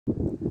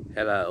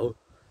Hello,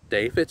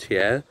 David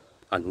here,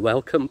 and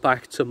welcome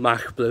back to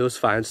Mach Blues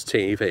Fans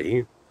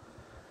TV.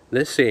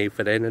 This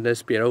evening, in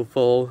this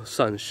beautiful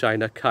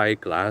sunshine at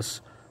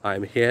Talgarth,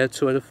 I'm here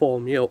to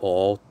inform you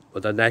all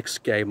with the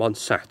next game on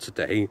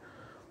Saturday.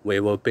 We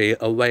will be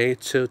away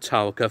to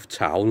Talgarth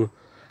Town,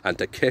 and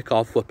the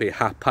kick-off will be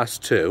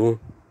 2:30.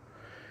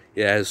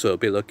 Yes, we'll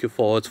be looking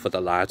forward for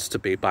the lads to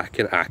be back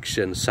in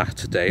action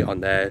Saturday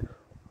on their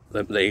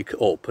league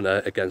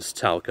opener against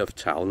Talgarth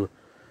Town.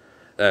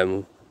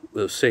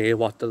 We'll see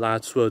what the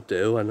lads will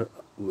do, and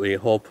we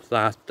hope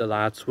that the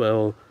lads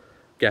will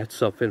get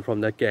something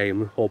from the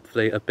game,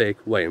 hopefully a big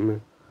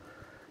win.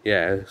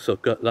 Yeah, so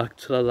good luck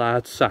to the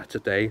lads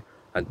Saturday,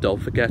 and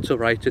don't forget to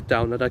write it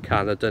down on the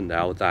calendar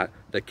now that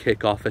the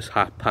kick-off is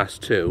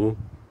 2:30.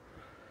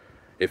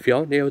 If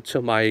you're new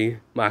to my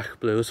Mach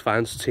Blues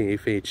Fans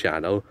TV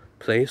channel,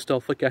 please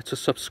don't forget to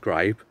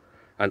subscribe,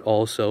 and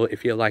also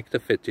if you like the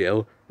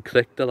video,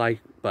 click the like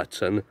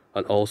button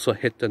and also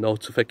hit the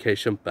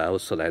notification bell,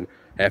 so then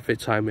every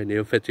time a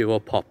new video will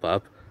pop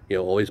up,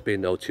 you'll always be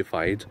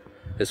notified,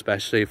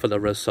 especially for the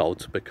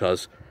result,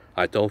 because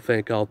I don't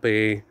think I'll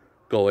be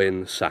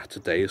going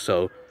Saturday,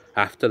 so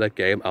after the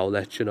game I'll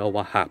let you know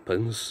what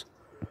happens.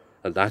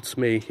 And that's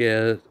me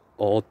here,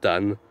 all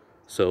done.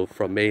 So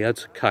from me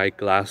at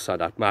Talgarth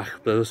and at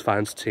Mach Blues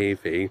Fans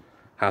TV,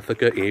 have a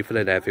good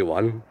evening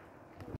everyone.